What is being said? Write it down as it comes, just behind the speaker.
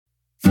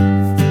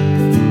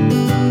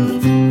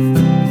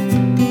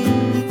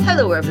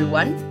Hello,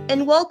 everyone,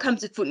 and welcome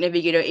to Food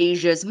Navigator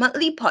Asia's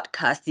monthly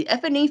podcast, the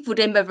F&A Food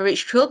and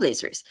Beverage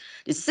Trailblazers.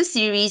 This is a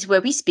series where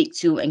we speak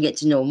to and get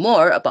to know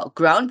more about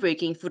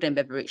groundbreaking food and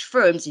beverage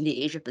firms in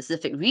the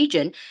Asia-Pacific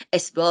region,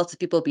 as well as the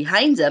people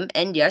behind them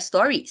and their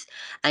stories.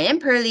 I am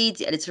Pearlie,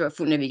 the editor of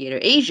Food Navigator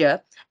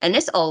Asia, and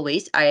as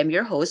always, I am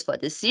your host for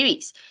this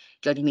series.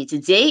 Joining me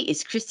today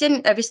is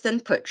Christian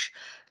Everston Perch,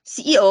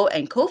 CEO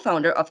and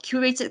co-founder of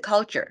Curated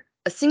Culture,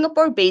 a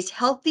Singapore-based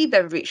healthy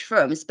beverage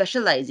firm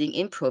specializing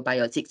in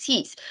probiotic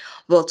teas.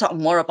 We'll talk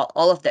more about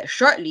all of that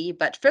shortly,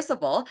 but first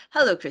of all,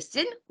 hello,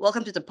 Christian.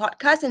 Welcome to the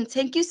podcast, and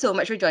thank you so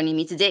much for joining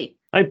me today.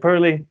 Hi,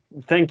 Pearlie.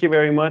 Thank you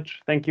very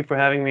much. Thank you for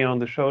having me on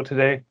the show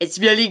today. It's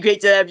really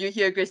great to have you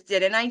here,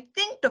 Christian. And I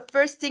think the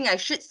first thing I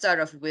should start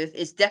off with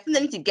is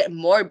definitely to get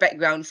more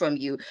background from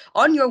you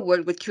on your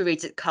work with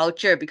Curated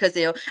Culture, because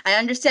I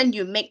understand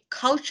you make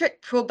cultured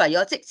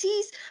probiotic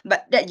teas,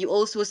 but that you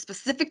also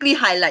specifically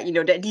highlight,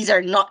 that these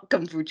are not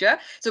kombucha.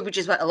 So which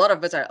is what a lot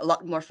of us are a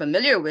lot more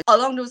familiar with.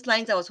 Along those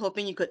lines, I was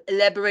hoping you could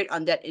elaborate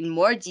on that in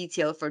more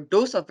detail for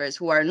those of us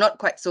who are not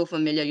quite so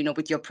familiar,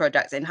 with your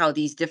products and how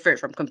these differ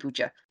from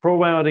kombucha.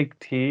 Probiotic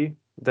tea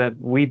that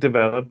we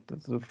developed,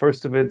 the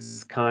first of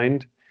its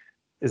kind,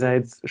 is that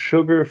it's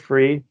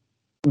sugar-free,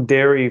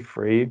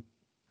 dairy-free,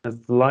 has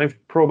live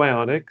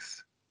probiotics,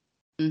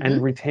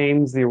 and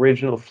retains the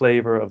original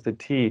flavor of the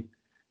tea,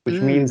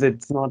 which means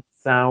it's not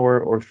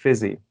sour or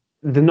fizzy.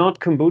 The not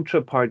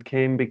kombucha part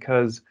came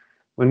because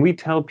when we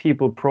tell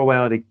people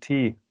probiotic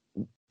tea,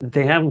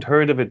 they haven't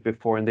heard of it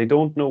before and they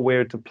don't know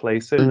where to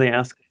place it. And they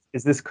ask,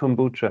 is this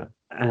kombucha?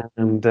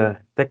 And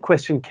that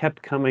question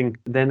kept coming.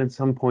 Then at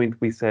some point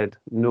we said,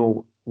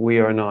 no, we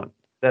are not.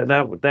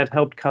 That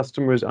helped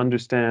customers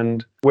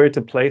understand where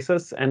to place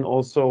us, and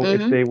also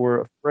if they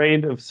were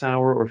afraid of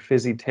sour or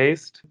fizzy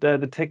taste.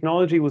 The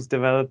technology was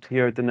developed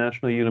here at the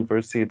National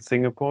University of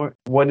Singapore.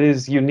 What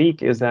is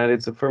unique is that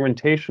it's a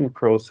fermentation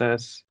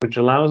process which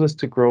allows us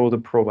to grow the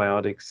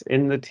probiotics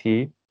in the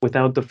tea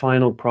without the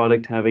final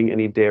product having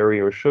any dairy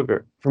or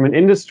sugar. From an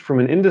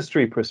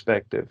industry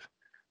perspective,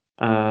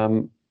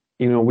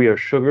 we are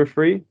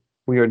sugar-free,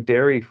 we are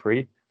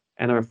dairy-free,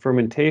 and our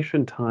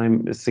fermentation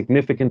time is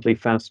significantly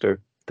faster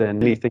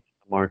than anything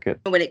in the market.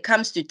 When it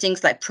comes to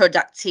things like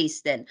product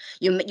taste, then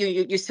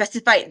you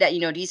specified that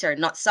these are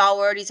not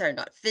sour, these are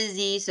not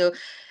fizzy,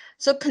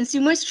 so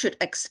consumers should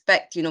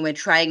expect, when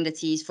trying the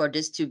teas, for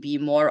this to be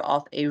more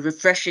of a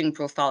refreshing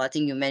profile, I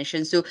think you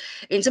mentioned. So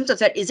in terms of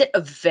that, is it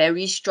a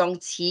very strong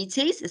tea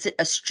taste? Is it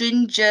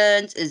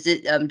astringent? Is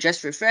it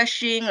just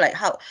refreshing? Like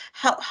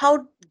how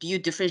do you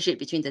differentiate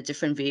between the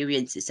different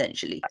variants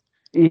essentially?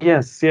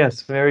 Yes,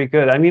 very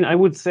good. I mean, I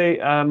would say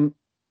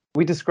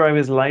we describe it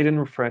as light and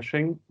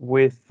refreshing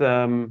with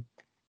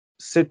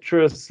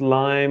citrus,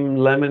 lime,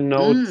 lemon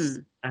notes.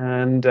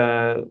 And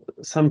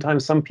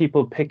sometimes some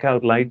people pick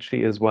out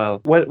lychee as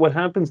well. What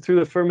happens through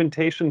the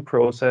fermentation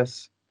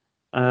process,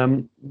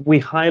 we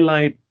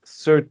highlight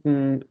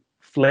certain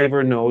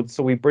flavor notes.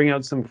 So we bring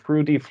out some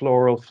fruity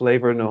floral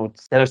flavor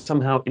notes that are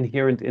somehow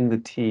inherent in the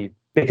tea.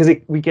 Because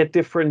we get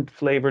different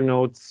flavor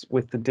notes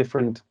with the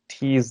different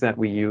teas that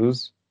we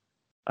use.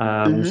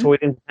 So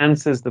it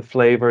enhances the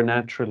flavor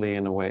naturally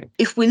in a way.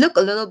 If we look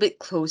a little bit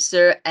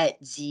closer at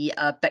the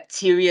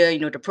bacteria,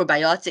 the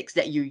probiotics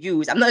that you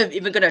use, I'm not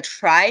even going to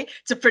try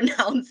to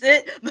pronounce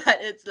it, but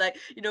it's like,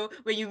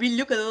 when you really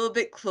look a little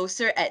bit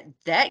closer at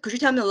that, could you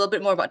tell me a little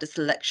bit more about the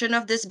selection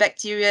of this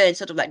bacteria and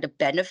sort of like the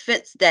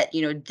benefits that,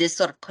 this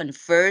sort of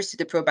confers to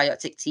the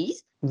probiotic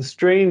teas? The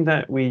strain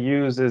that we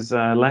use is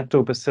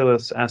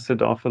Lactobacillus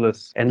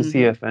acidophilus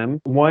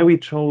NCFM. Why we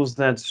chose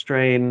that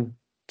strain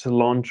to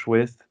launch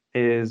with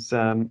is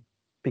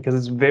because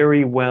it's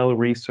very well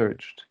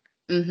researched.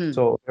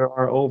 So there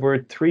are over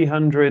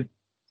 300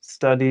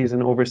 studies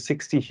and over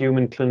 60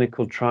 human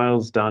clinical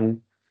trials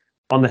done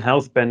on the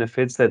health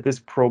benefits that this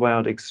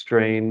probiotic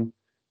strain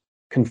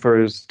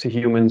confers to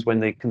humans when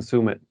they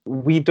consume it.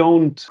 We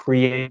don't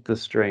create the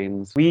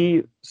strains.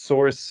 We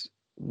source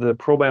the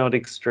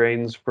probiotic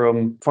strains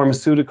from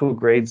pharmaceutical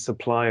grade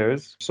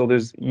suppliers. So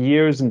there's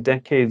years and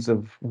decades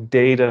of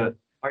data.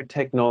 Our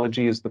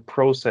technology is the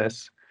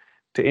process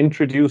to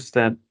introduce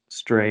that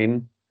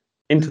strain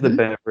into the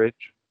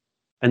beverage.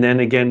 And then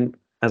again,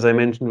 as I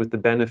mentioned, with the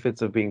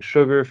benefits of being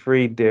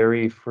sugar-free,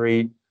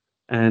 dairy-free,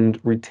 and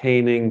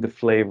retaining the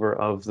flavor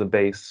of the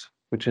base,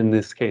 which in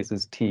this case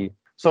is tea.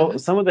 So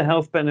some of the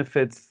health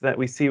benefits that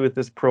we see with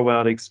this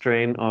probiotic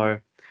strain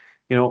are,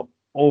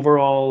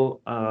 overall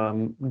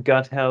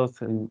gut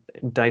health and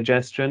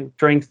digestion,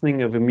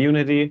 strengthening of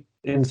immunity.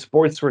 In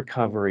sports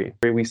recovery,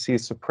 we see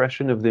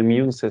suppression of the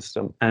immune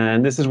system.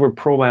 And this is where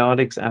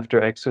probiotics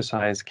after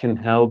exercise can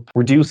help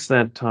reduce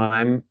that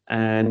time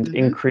and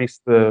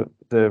increase the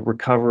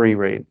recovery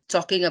rate.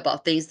 Talking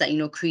about things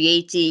like,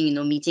 creating,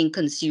 meeting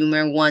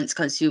consumer wants,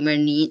 consumer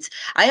needs,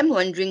 I am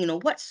wondering,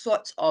 what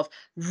sorts of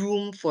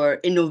room for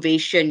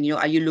innovation,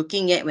 are you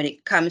looking at when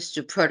it comes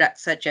to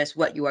products such as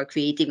what you are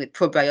creating with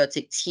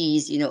probiotic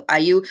teas? Are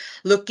you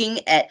looking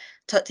at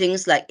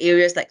things like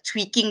areas like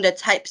tweaking the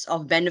types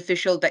of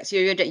beneficial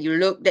bacteria that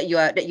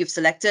you've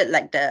selected,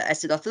 like the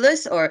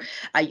acidophilus, or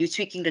are you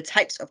tweaking the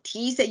types of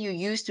teas that you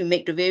use to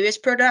make the various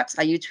products?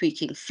 Are you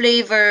tweaking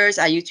flavors?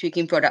 Are you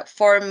tweaking product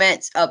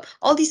formats?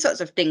 All these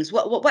sorts of things.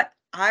 What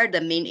are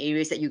the main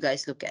areas that you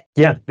guys look at?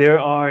 Yeah,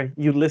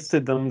 you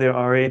listed them. There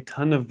are a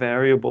ton of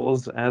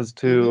variables as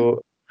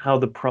to how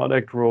the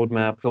product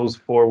roadmap goes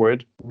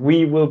forward.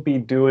 We will be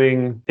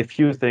doing a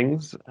few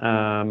things.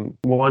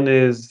 One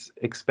is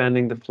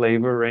expanding the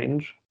flavor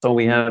range. So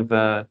we have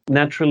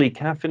naturally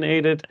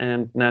caffeinated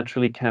and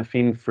naturally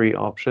caffeine-free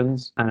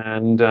options,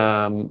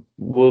 and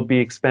we'll be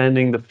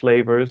expanding the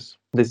flavors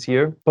this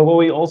year. But what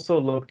we also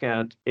look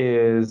at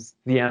is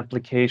the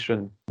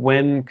application.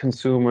 When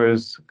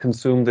consumers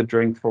consume the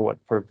drink, for what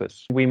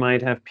purpose? We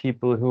might have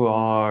people who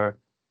are,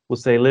 we'll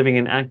say, living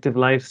an active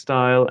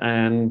lifestyle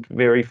and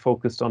very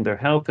focused on their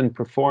health and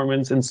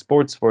performance in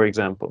sports, for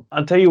example.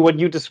 I'll tell you what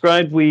you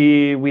described.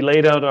 We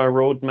laid out our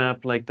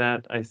roadmap like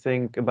that, I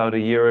think, about a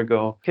year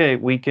ago. Okay,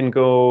 we can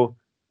go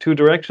two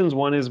directions.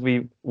 One is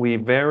we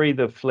vary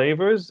the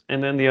flavors,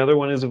 and then the other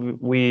one is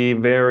we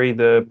vary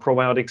the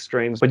probiotic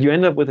strains. But you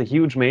end up with a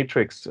huge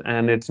matrix,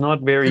 and it's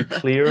not very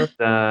clear.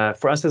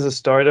 For us as a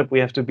startup, we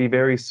have to be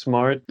very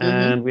smart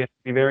and we have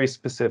to be very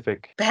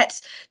specific.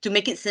 Perhaps to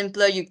make it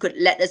simpler, you could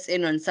let us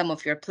in on some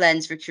of your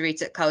plans for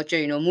Curated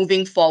Culture,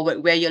 moving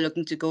forward, where you're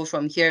looking to go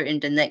from here in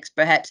the next,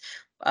 perhaps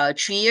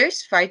 3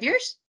 years, 5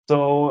 years?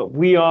 So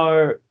we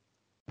are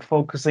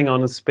focusing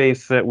on a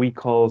space that we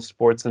call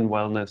sports and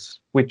wellness,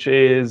 which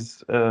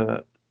is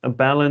a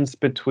balance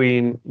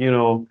between,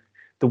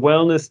 the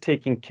wellness,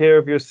 taking care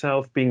of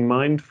yourself, being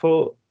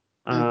mindful,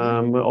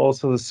 but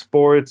also the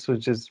sports,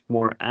 which is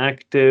more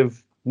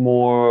active,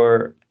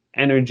 more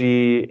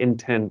energy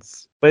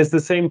intense. But it's the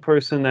same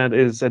person that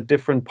is at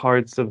different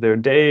parts of their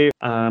day,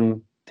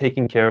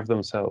 taking care of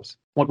themselves.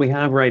 What we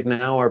have right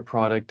now, our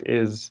product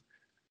is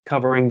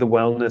covering the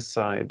wellness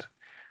side.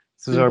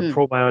 This is our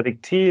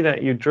probiotic tea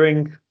that you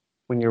drink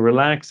when you're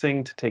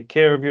relaxing to take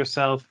care of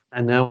yourself.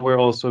 And now we're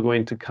also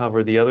going to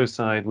cover the other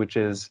side, which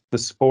is the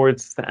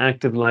sports, the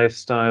active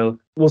lifestyle.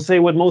 We'll say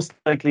what most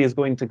likely is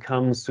going to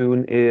come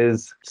soon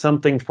is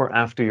something for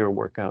after your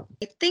workout.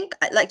 I think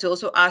I'd like to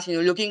also ask,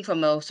 looking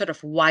from a sort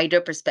of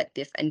wider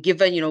perspective, and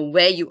given,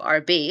 where you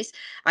are based,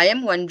 I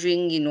am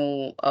wondering,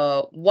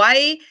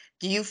 why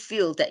do you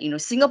feel that,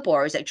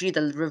 Singapore is actually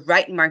the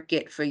right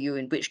market for you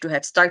in which to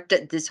have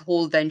started this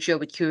whole venture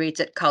with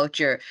Curated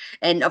Culture?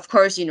 And of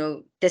course,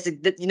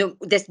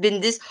 there's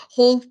been this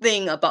whole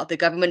thing about the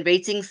government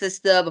rating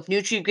system of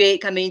NutriGrade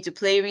coming into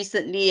play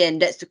recently,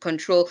 and that's to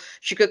control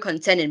sugar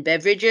content in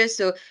beverages.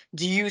 So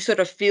do you sort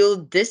of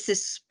feel this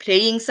is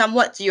playing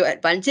somewhat to your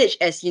advantage,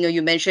 as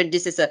you mentioned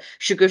this is a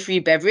sugar-free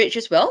beverage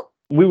as well?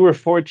 We were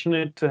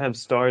fortunate to have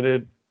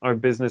started our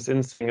business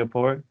in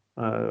Singapore.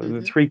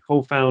 The three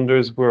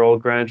co-founders were all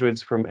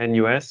graduates from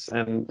NUS,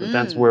 and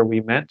that's where we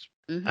met.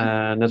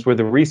 And that's where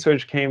the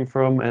research came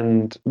from.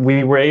 And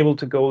we were able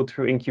to go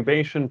through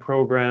incubation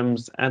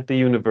programs at the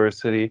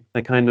university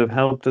that kind of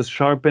helped us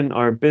sharpen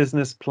our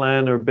business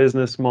plan, our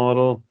business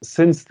model.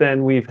 Since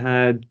then, we've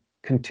had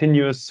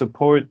continuous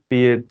support,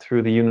 be it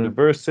through the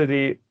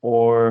university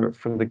or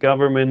from the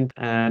government.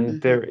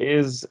 And there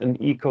is an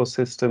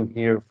ecosystem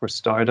here for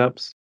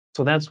startups.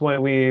 So that's why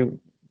we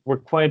were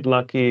quite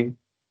lucky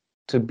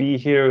to be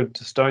here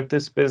to start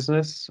this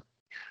business.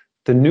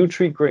 The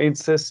NutriGrade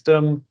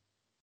system,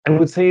 I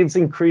would say it's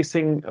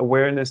increasing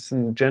awareness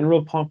in the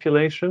general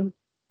population.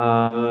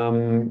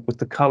 With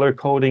the color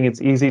coding,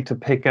 it's easy to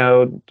pick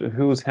out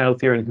who's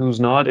healthier and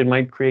who's not. It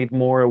might create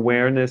more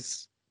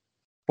awareness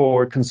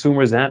for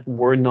consumers that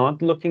were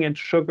not looking at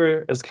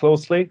sugar as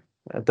closely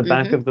at the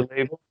back of the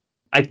label.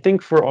 I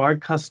think for our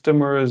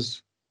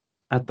customers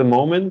at the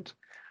moment,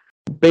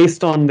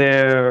 based on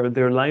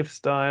their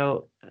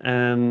lifestyle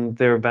and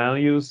their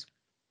values,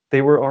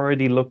 they were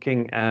already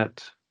looking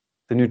at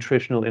the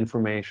nutritional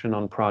information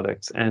on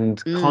products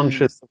and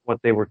conscious of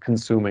what they were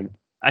consuming.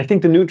 I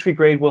think the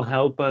NutriGrade will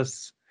help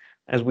us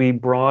as we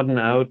broaden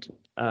out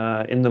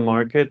in the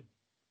market,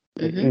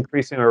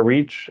 increasing our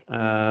reach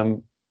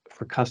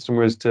for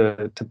customers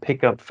to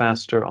pick up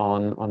faster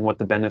on what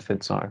the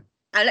benefits are.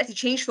 I'd like to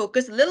change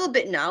focus a little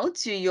bit now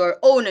to your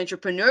own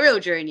entrepreneurial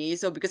journey.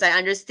 So, because I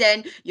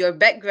understand your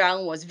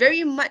background was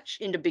very much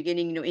in the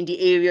beginning, in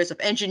the areas of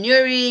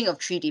engineering, of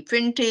 3D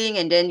printing,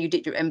 and then you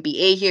did your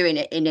MBA here in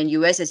the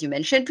US, as you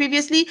mentioned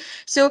previously.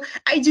 So,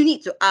 I do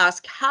need to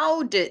ask,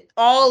 how did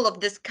all of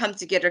this come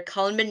together,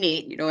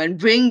 culminate, and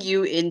bring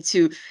you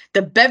into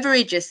the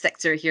beverages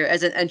sector here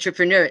as an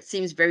entrepreneur? It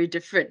seems very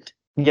different.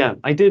 Yeah,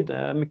 I did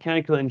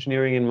mechanical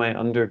engineering in my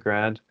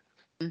undergrad.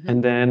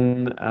 And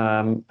then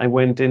I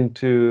went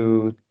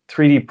into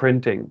 3D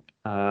printing,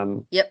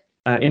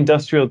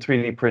 industrial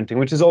 3D printing,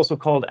 which is also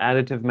called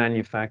additive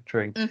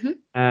manufacturing.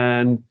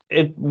 And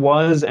it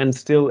was and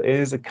still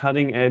is a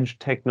cutting edge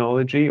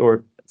technology,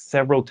 or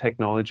several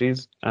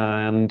technologies.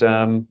 And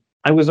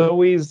I was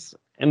always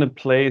in a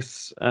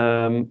place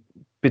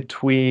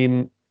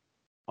between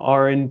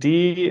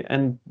R&D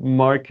and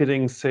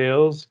marketing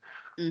sales,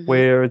 Mm-hmm.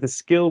 where the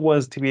skill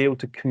was to be able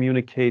to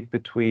communicate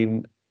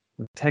between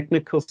the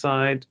technical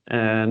side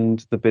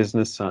and the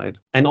business side,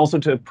 and also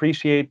to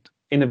appreciate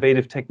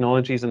innovative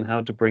technologies and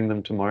how to bring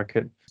them to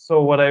market.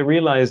 So what I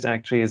realized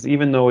actually is,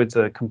 even though it's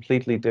a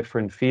completely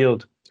different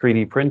field,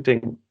 3D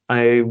printing,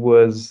 I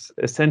was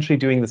essentially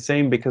doing the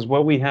same, because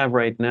what we have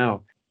right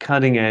now,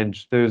 cutting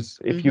edge, there's,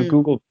 if you Mm-hmm.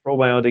 Google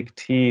probiotic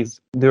teas,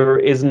 there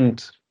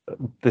isn't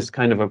this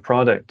kind of a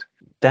product.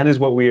 That is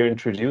what we are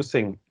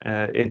introducing.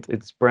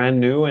 It's brand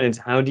new, and it's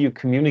how do you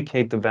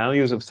communicate the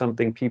values of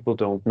something people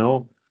don't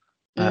know,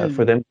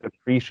 for Mm. them to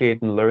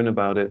appreciate and learn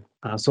about it.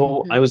 So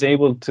Mm-hmm. I was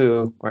able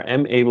to, or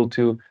am able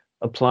to,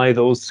 apply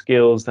those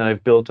skills that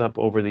I've built up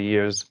over the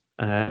years,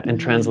 and Mm.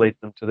 translate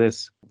them to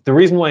this. The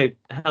reason why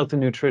health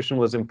and nutrition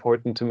was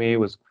important to me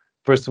was,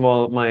 first of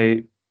all,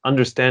 my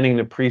understanding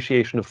and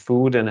appreciation of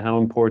food and how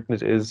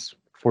important it is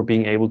for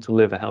being able to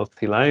live a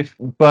healthy life.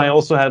 But I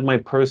also had my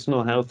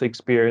personal health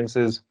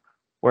experiences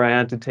where I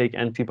had to take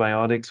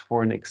antibiotics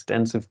for an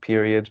extensive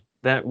period.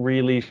 That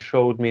really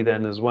showed me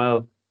then as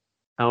well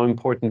how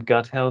important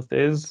gut health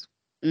is,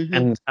 Mm-hmm.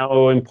 and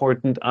how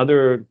important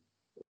other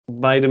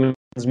vitamins,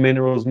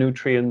 minerals,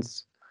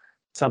 nutrients,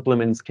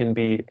 supplements can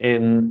be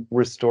in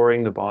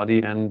restoring the body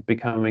and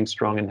becoming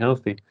strong and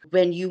healthy.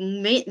 When you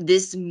made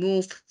this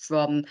move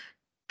from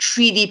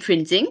 3D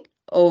printing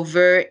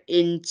over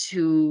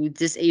into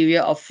this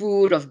area of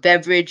food, of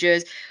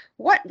beverages,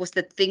 what was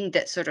the thing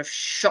that sort of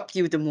shocked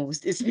you the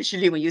most,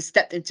 especially when you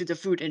stepped into the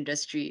food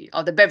industry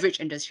or the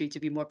beverage industry, to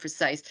be more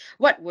precise?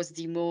 What was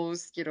the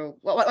most,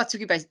 what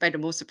took you by the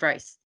most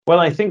surprise? Well,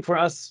 I think for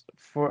us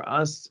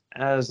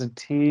as a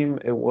team,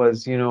 it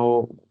was,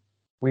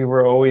 we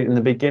were always, in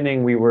the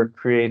beginning, we were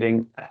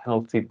creating a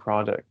healthy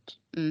product.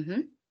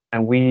 Mm-hmm.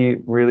 And we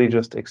really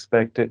just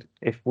expected,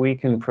 if we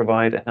can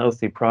provide a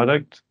healthy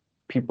product,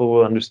 people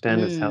will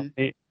understand it's Mm.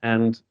 healthy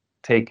and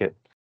take it.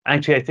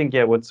 Actually, I think,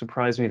 yeah, what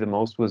surprised me the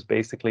most was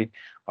basically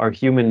our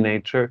human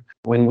nature.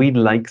 When we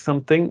like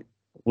something,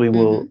 we Mm-hmm.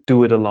 will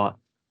do it a lot.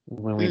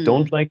 When we Mm.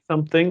 don't like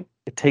something,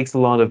 it takes a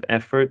lot of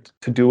effort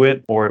to do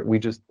it, or we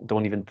just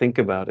don't even think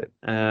about it.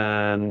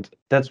 And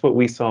that's what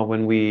we saw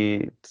when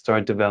we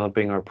started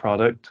developing our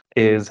product,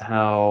 is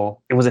how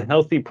it was a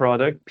healthy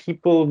product.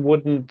 People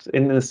wouldn't,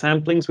 in the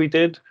samplings we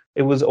did,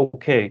 it was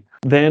okay.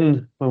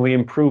 Then when we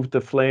improved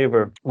the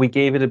flavor, we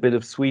gave it a bit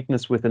of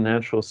sweetness with a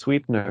natural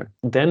sweetener.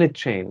 Then it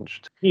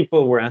changed.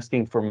 People were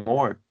asking for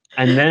more.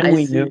 And then I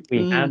we knew see. we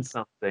Mm. had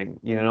something,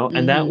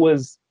 and that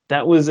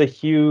Mm-hmm. was a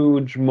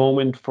huge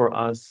moment for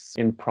us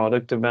in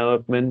product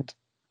development,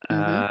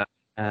 Mm-hmm. uh,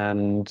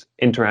 and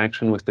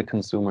interaction with the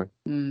consumer.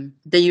 Mm.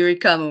 The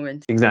eureka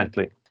moment.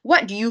 Exactly.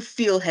 What do you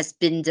feel has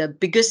been the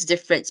biggest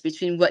difference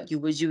between what you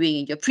were doing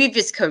in your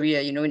previous career,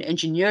 in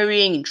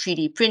engineering, in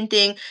 3D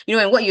printing,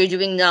 and what you're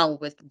doing now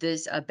with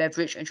this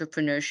beverage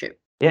entrepreneurship?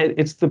 Yeah,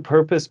 it's the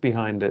purpose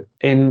behind it.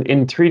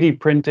 In 3D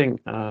printing,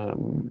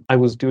 I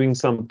was doing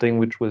something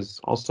which was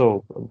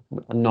also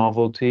a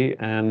novelty,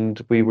 and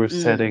we were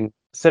Mm.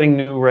 setting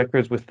new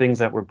records with things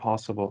that were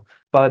possible.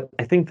 But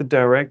I think the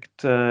direct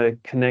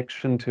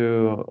connection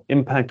to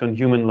impact on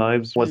human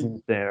lives Mm.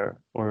 wasn't there,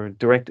 or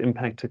direct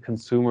impact to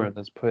consumer,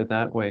 let's put it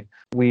that way.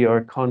 We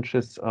are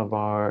conscious of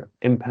our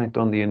impact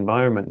on the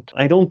environment.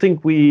 I don't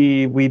think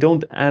we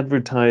don't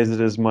advertise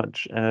it as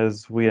much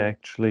as we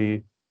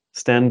actually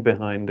stand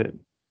behind it.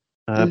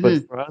 But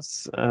Mm-hmm. for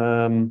us,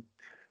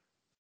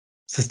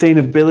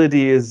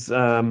 sustainability is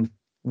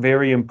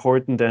very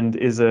important, and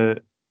is a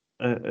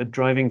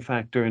driving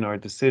factor in our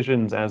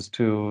decisions as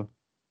to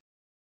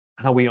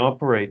how we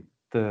operate,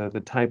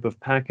 the type of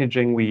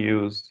packaging we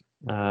use.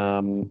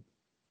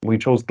 We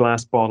chose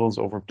glass bottles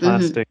over Mm-hmm.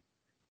 plastic,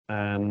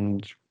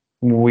 and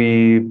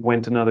we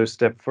went another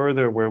step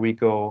further, where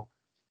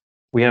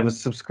we have a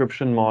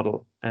subscription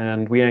model,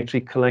 and we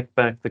actually collect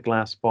back the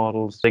glass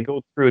bottles. They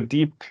go through a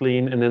deep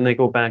clean, and then they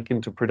go back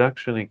into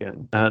production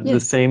again. The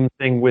Yes. same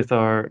thing with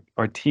our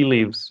tea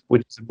leaves,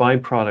 which is a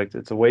byproduct.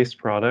 It's a waste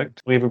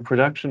product. We have a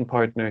production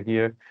partner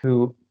here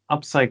who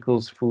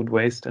upcycles food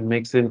waste and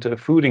makes it into a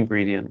food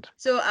ingredient.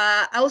 So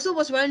I also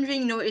was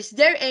wondering, is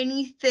there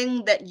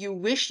anything that you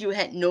wish you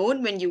had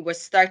known when you were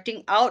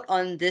starting out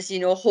on this,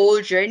 whole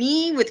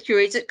journey with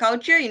curated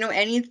culture?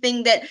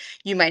 Anything that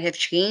you might have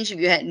changed if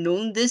you had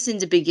known this in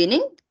the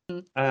beginning?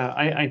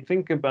 I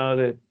think about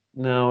it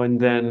now and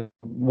then.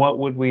 What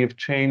would we have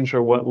changed,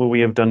 or what would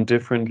we have done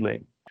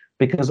differently?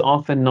 Because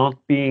often not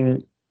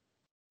being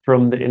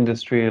from the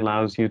industry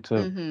allows you to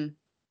Mm-hmm.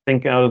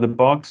 think out of the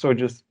box, or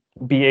just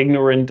be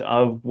ignorant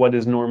of what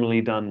is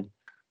normally done.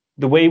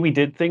 The way we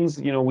did things,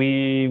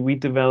 we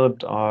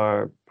developed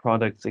our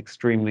products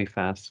extremely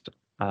fast,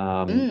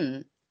 um,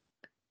 Mm.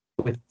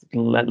 with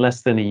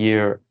less than a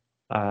year.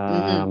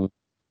 Mm-hmm. Um,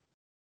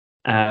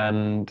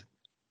 and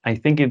I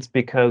think it's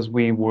because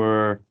we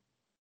were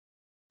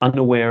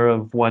unaware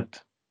of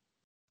what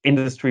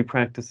industry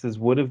practices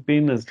would have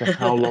been as to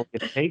how long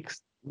it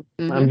takes.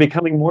 I'm Mm-hmm.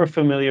 becoming more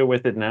familiar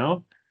with it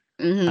now.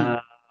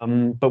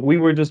 Mm-hmm. But we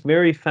were just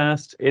very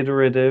fast,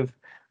 iterative,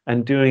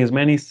 and doing as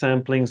many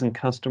samplings and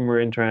customer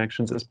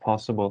interactions as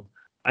possible.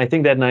 I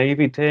think that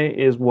naivete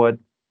is what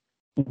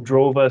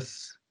drove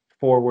us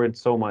forward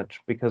so much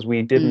because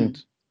we Mm.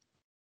 didn't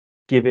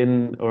give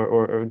in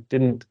or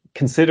didn't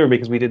consider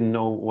because we didn't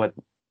know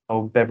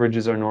how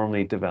beverages are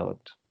normally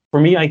developed. For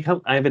me, I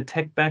have a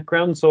tech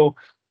background, so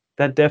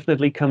that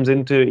definitely comes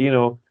into,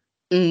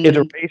 Mm.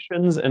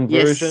 iterations and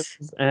versions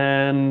Yes.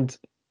 and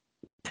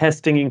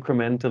testing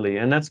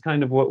incrementally. And that's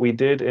kind of what we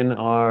did in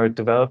our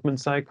development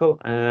cycle.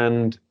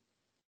 And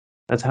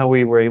that's how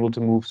we were able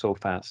to move so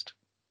fast.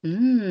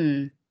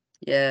 Mm.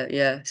 Yeah,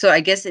 yeah. So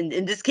I guess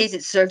in this case,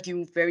 it served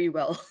you very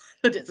well.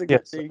 That's a good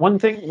Yes. thing.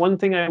 One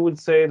thing I would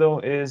say though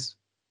is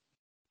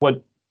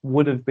what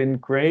would have been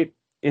great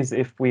is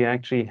if we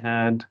actually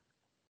had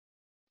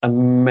a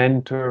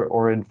mentor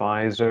or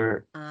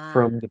advisor Ah.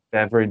 from the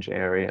beverage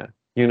area.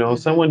 Mm-hmm.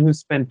 Someone who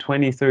spent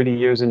 20, 30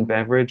 years in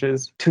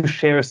beverages to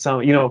share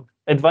some,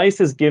 advice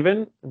is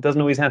given, it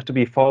doesn't always have to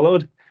be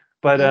followed,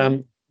 but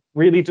Mm-hmm.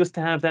 really just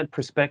to have that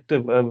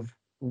perspective of Yep.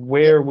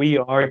 where we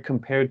are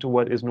compared to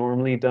what is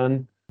normally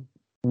done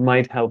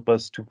might help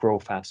us to grow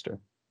faster.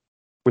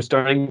 We're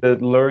starting to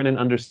learn and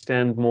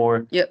understand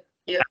more Yep.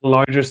 at a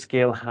larger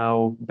scale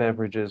how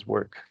beverages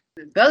work.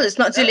 Well, it's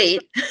not too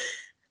late.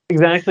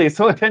 Exactly.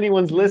 So if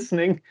anyone's Mhm.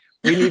 listening,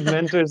 we need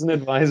mentors and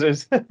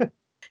advisors.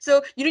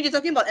 So, you're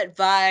talking about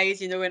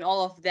advice, and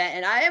all of that.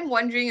 And I am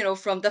wondering,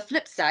 from the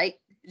flip side,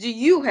 do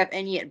you have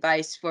any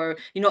advice for,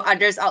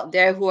 others out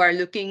there who are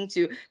looking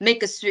to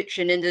make a switch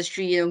in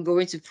industry, go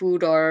into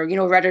food or,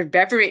 rather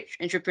beverage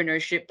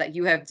entrepreneurship like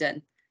you have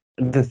done?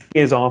 The thing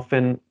is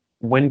often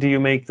when do you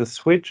make the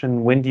switch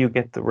and when do you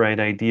get the right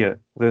idea?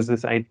 There's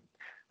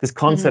this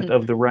concept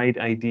of the right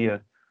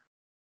idea.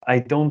 I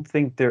don't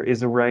think there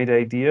is a right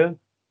idea.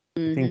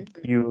 I think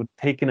Mm-hmm. you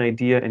take an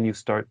idea and you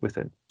start with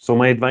it. So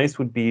my advice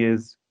would be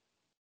is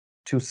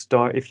to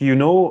start if you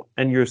know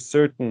and you're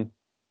certain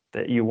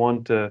that you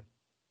want to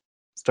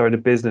start a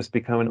business,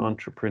 become an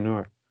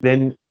entrepreneur,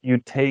 then you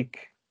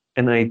take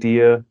an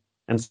idea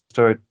and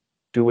start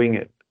doing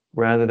it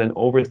rather than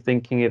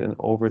overthinking it and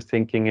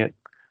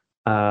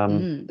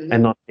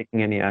not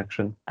taking any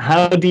action.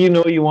 How do you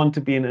know you want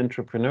to be an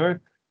entrepreneur?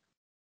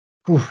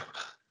 Whew.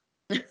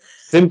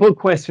 Simple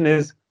question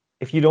is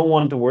if you don't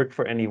want to work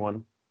for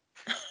anyone.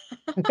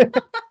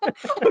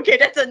 Okay,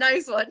 that's a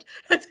nice one.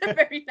 That's a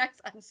very nice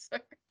answer.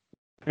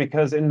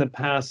 Because in the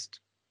past,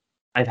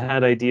 I've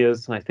had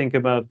ideas and I think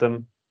about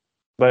them,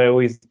 but I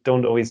always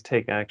don't always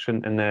take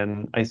action. And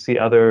then I see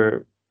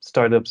other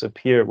startups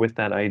appear with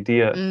that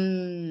idea,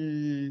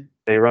 Mm.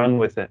 they run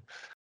with it.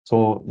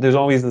 So there's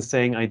always the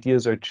saying,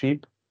 ideas are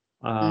cheap.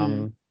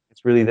 Mm.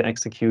 It's really the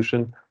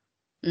execution.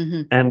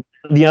 Mm-hmm. And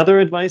the other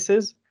advice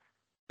is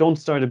don't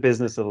start a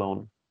business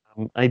alone.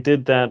 I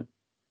did that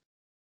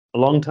a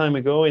long time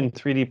ago in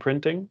 3D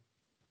printing.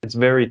 It's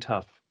very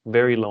tough,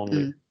 very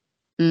lonely.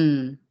 Mm.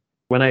 Mm.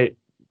 When I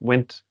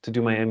went to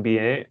do my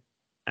MBA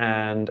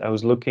and I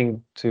was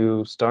looking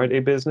to start a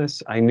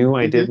business, I knew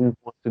I Mm-hmm. didn't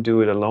want to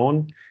do it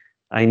alone.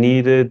 I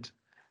needed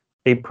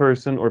a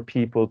person or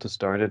people to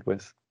start it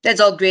with. That's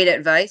all great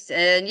advice.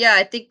 And yeah,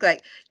 I think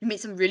like you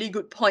made some really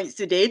good points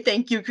today.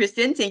 Thank you,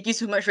 Christian. Thank you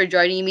so much for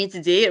joining me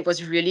today. It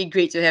was really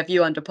great to have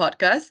you on the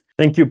podcast.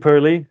 Thank you,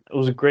 Pearlie. It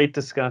was a great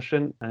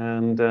discussion.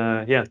 And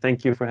yeah,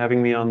 thank you for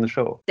having me on the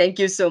show. Thank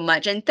you so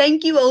much. And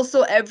thank you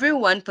also,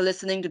 everyone, for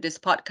listening to this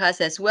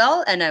podcast as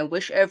well. And I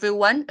wish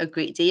everyone a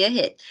great day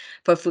ahead.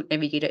 For Food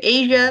Navigator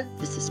Asia,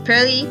 this is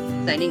Pearlie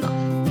signing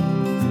off.